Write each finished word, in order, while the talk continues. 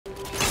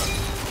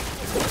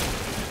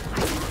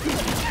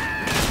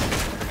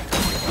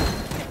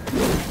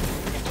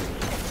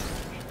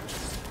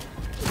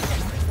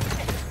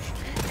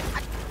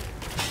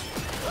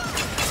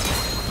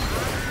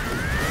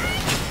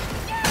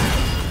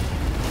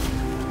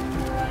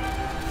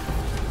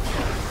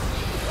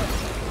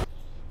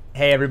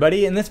Hey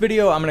everybody, in this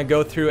video I'm going to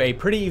go through a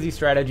pretty easy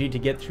strategy to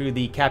get through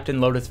the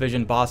Captain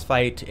Lotus-Vision boss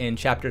fight in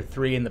Chapter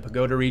 3 in the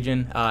Pagoda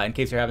region. In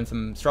case you're having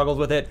some struggles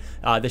with it,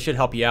 this should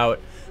help you out.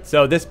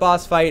 So this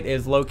boss fight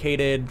is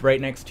located right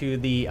next to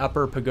the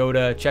upper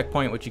Pagoda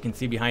checkpoint, which you can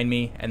see behind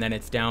me, and then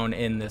it's down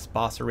in this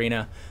boss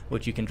arena,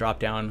 which you can drop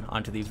down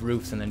onto these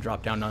roofs and then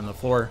drop down on the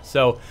floor.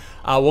 So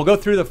we'll go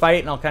through the fight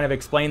and I'll kind of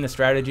explain the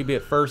strategy,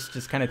 but first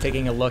just kind of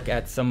taking a look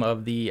at some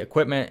of the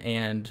equipment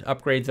and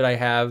upgrades that I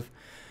have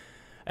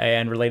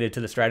and related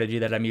to the strategy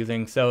that I'm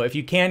using. So if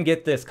you can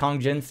get this Kong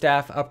Jin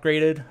staff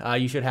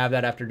upgraded, you should have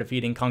that after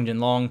defeating Kong Jin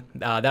Long.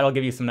 That'll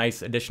give you some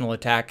nice additional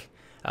attack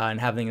and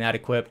having that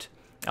equipped.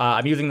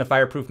 I'm using the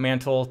Fireproof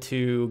Mantle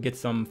to get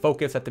some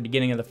focus at the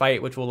beginning of the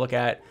fight, which we'll look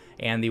at,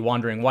 and the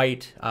Wandering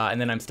White,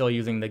 and then I'm still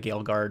using the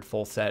Gale Guard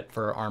full set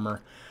for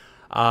armor.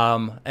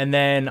 And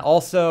then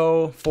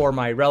also for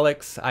my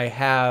relics, I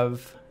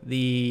have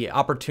the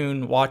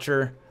Opportune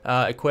Watcher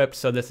equipped,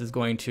 so this is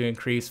going to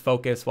increase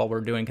focus while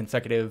we're doing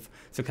consecutive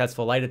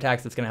successful light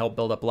attacks. It's going to help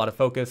build up a lot of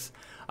focus.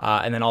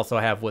 And then also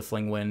I have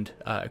Whistling Wind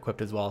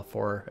equipped as well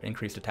for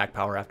increased attack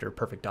power after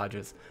perfect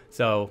dodges.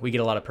 So we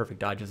get a lot of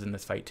perfect dodges in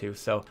this fight too.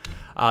 So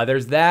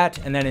there's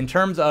that. And then in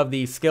terms of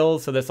the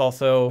skills, so this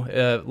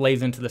also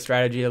lays into the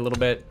strategy a little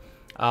bit.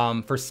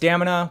 For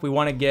stamina, we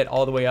want to get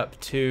all the way up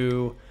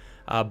to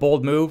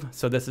Bold Move.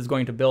 So this is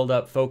going to build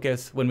up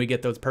focus when we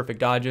get those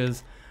perfect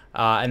dodges.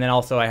 And then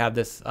also I have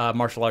this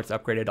martial arts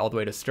upgraded all the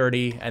way to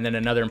Sturdy. And then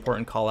another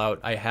important call out,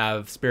 I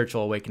have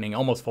Spiritual Awakening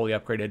almost fully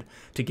upgraded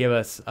to give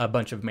us a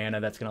bunch of mana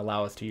that's going to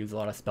allow us to use a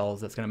lot of spells.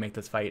 That's going to make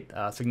this fight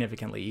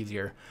significantly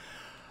easier.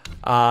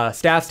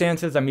 Staff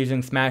stances, I'm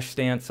using Smash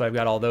Stance, so I've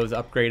got all those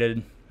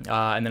upgraded.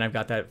 And then I've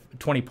got that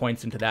 20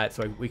 points into that,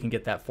 so we can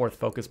get that 4th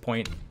focus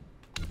point.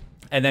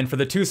 And then for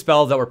the 2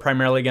 spells that we're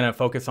primarily going to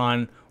focus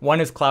on, one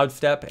is Cloud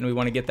Step, and we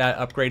want to get that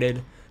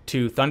upgraded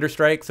to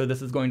Thunderstrike. So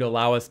this is going to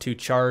allow us to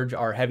charge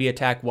our heavy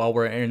attack while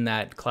we're in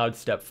that Cloud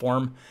Step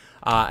form.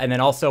 And then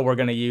also we're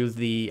going to use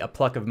the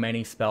Pluck of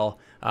Many spell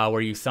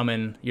where you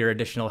summon your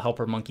additional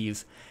helper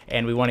monkeys.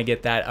 And we want to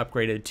get that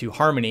upgraded to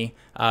Harmony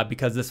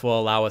because this will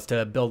allow us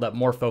to build up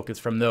more focus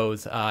from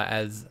those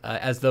as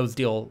those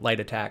deal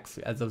light attacks.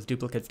 As those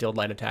duplicates deal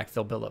light attacks,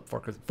 they'll build up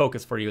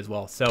focus for you as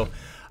well. So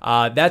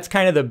that's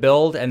kind of the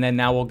build. And then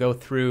now we'll go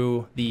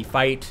through the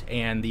fight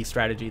and the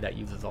strategy that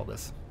uses all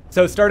this.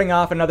 So starting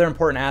off, another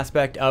important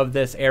aspect of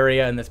this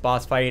area and this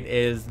boss fight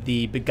is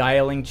the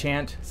Beguiling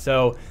chant.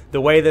 So the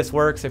way this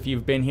works, if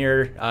you've been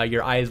here,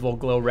 your eyes will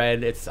glow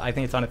red. I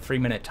think it's on a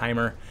 3-minute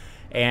timer.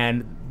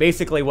 And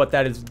basically what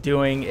that is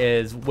doing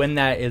is when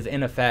that is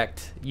in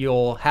effect,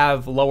 you'll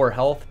have lower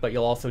health, but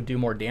you'll also do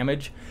more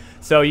damage.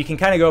 So you can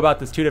kind of go about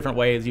this 2 different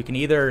ways. You can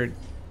either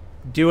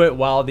do it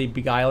while the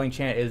Beguiling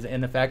chant is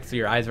in effect, so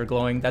your eyes are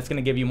glowing. That's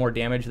going to give you more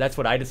damage. That's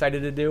what I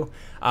decided to do.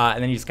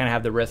 And then you just kind of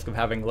have the risk of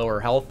having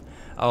lower health.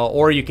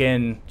 Or you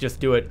can just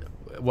do it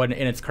when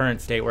in its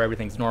current state where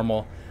everything's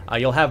normal.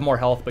 You'll have more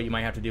health, but you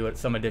might have to do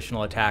some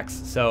additional attacks.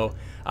 So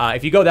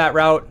if you go that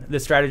route,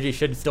 this strategy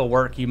should still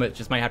work. You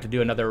just might have to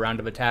do another round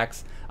of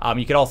attacks.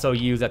 You could also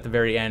use at the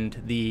very end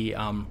the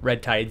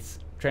Red Tides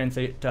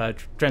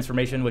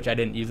transformation, which I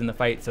didn't use in the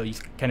fight, so you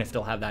kind of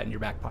still have that in your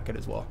back pocket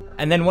as well.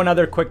 And then one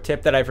other quick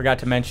tip that I forgot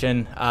to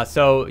mention,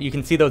 so you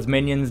can see those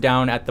minions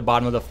down at the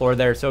bottom of the floor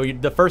there. So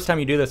the first time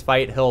you do this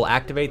fight, he'll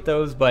activate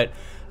those, but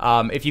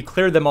if you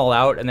clear them all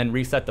out and then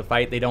reset the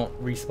fight, they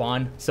don't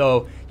respawn.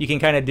 So you can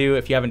kind of do,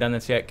 if you haven't done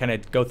this yet, kind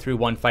of go through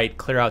one fight,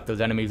 clear out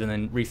those enemies, and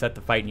then reset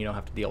the fight, and you don't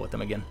have to deal with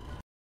them again.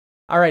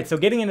 Alright, so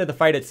getting into the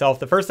fight itself,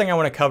 the first thing I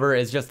want to cover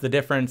is just the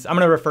difference. I'm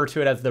going to refer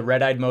to it as the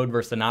red-eyed mode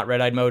versus the not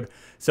red-eyed mode.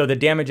 So the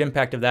damage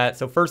impact of that.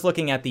 So first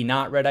looking at the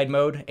not red-eyed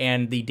mode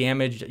and the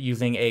damage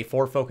using a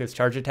 4-focus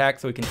charge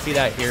attack. So we can see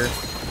that here.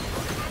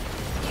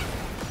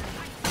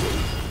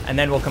 And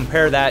then we'll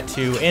compare that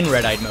to in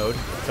red-eyed mode.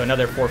 So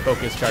another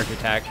 4-focus charge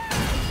attack.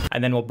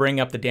 And then we'll bring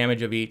up the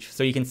damage of each.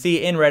 So you can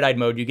see in red-eyed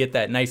mode, you get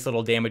that nice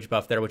little damage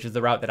buff there, which is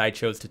the route that I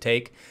chose to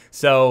take.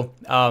 So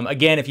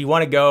again, if you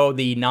want to go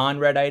the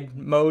non-red-eyed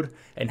mode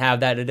and have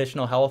that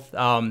additional health,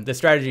 the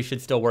strategy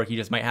should still work. You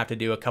just might have to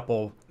do a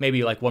couple,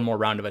 maybe like one more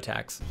round of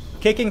attacks.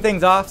 Kicking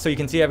things off, so you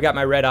can see I've got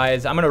my red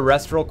eyes. I'm going to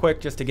rest real quick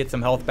just to get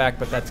some health back,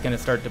 but that's going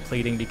to start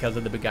depleting because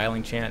of the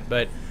Beguiling chant.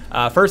 But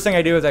first thing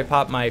I do is I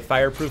pop my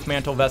Fireproof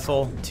Mantle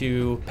Vessel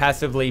to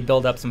passively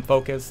build up some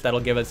focus. That'll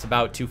give us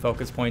about 2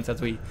 focus points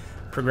as we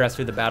progress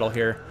through the battle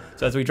here.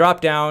 So as we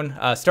drop down,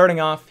 starting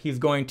off, he's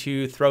going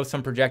to throw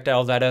some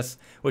projectiles at us,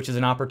 which is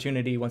an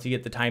opportunity once you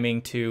get the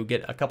timing to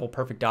get a couple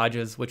perfect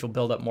dodges, which will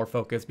build up more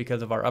focus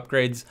because of our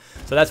upgrades.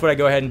 So that's what I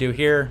go ahead and do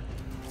here.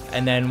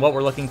 And then what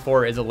we're looking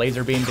for is a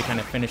laser beam to kind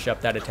of finish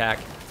up that attack.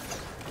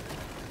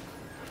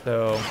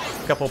 So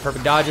a couple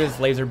perfect dodges,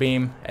 laser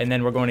beam, and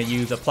then we're going to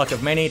use a Pluck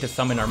of Many to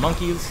summon our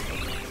monkeys.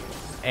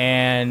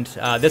 And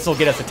this will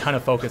get us a ton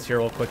of focus here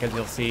real quick, as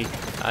you'll see.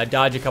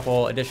 Dodge a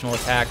couple additional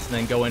attacks and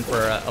then go in for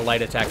a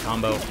light attack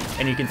combo.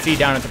 And you can see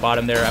down at the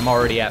bottom there, I'm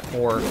already at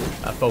 4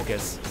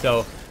 focus.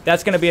 So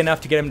that's going to be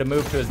enough to get him to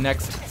move to his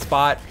next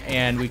spot,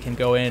 and we can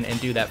go in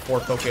and do that 4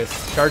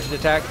 focus charged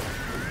attack.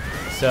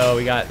 So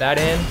we got that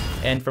in.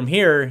 And from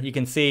here, you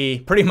can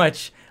see pretty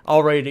much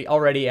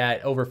already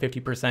at over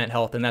 50%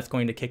 health, and that's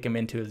going to kick him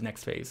into his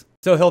next phase.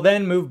 So he'll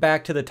then move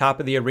back to the top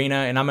of the arena,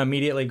 and I'm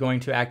immediately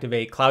going to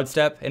activate Cloud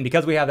Step. And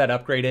because we have that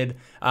upgraded,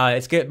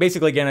 it's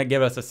basically going to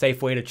give us a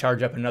safe way to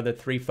charge up another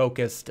 3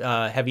 focused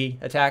heavy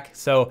attack.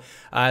 So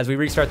as we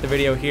restart the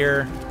video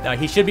here,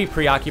 he should be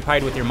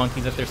preoccupied with your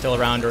monkeys if they're still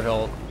around, or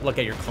he'll look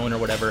at your clone or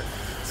whatever.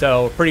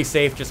 So pretty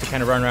safe just to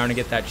kind of run around and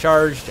get that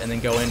charged, and then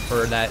go in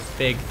for that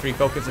big 3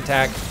 focus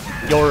attack.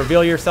 You'll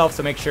reveal yourself,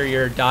 so make sure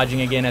you're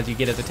dodging again as you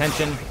get his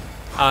attention.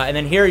 And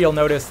then here you'll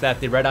notice that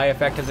the red eye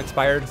effect has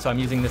expired, so I'm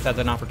using this as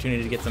an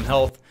opportunity to get some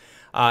health.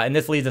 And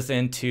this leads us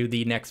into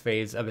the next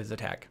phase of his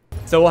attack.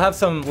 So we'll have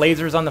some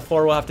lasers on the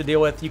floor we'll have to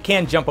deal with. You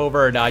can jump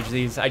over or dodge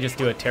these. I just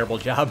do a terrible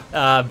job,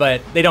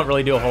 but they don't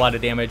really do a whole lot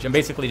of damage. I'm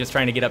basically just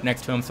trying to get up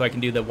next to him so I can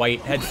do the white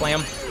head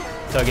slam,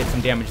 so I get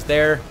some damage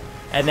there.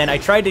 And then I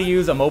tried to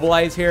use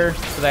Immobilize here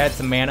because I had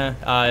some mana.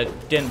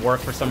 Didn't work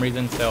for some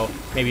reason, so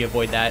maybe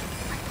avoid that.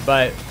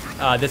 But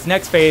this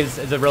next phase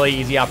is a really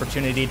easy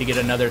opportunity to get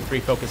another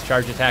 3 focus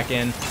charge attack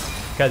in,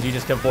 because you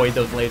just avoid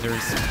those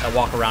lasers,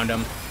 walk around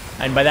them.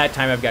 And by that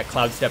time I've got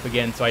Cloud Step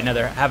again, so I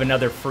have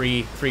another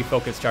free 3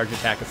 focus charge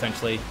attack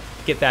essentially.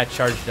 Get that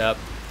charged up.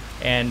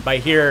 And by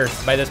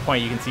this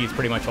point you can see he's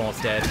pretty much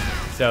almost dead.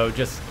 So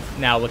just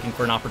now looking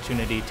for an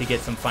opportunity to get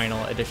some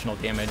final additional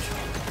damage.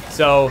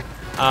 So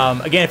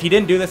again, if you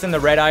didn't do this in the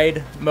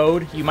red-eyed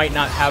mode, you might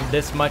not have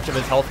this much of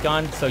his health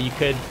gone, so you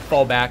could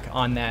fall back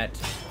on that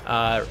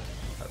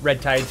Red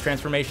Tide's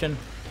transformation,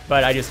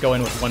 but I just go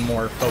in with one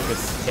more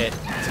focus hit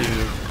to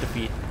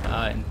defeat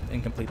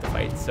and complete the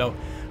fight. So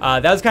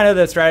that was kind of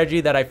the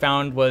strategy that I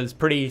found was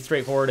pretty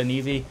straightforward and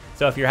easy.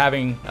 So if you're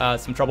having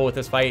some trouble with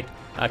this fight,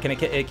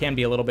 it can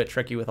be a little bit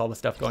tricky with all the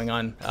stuff going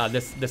on.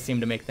 This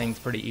seemed to make things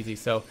pretty easy.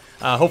 So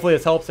hopefully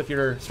this helps if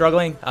you're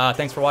struggling.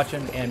 Thanks for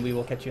watching, and we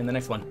will catch you in the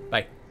next one.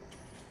 Bye.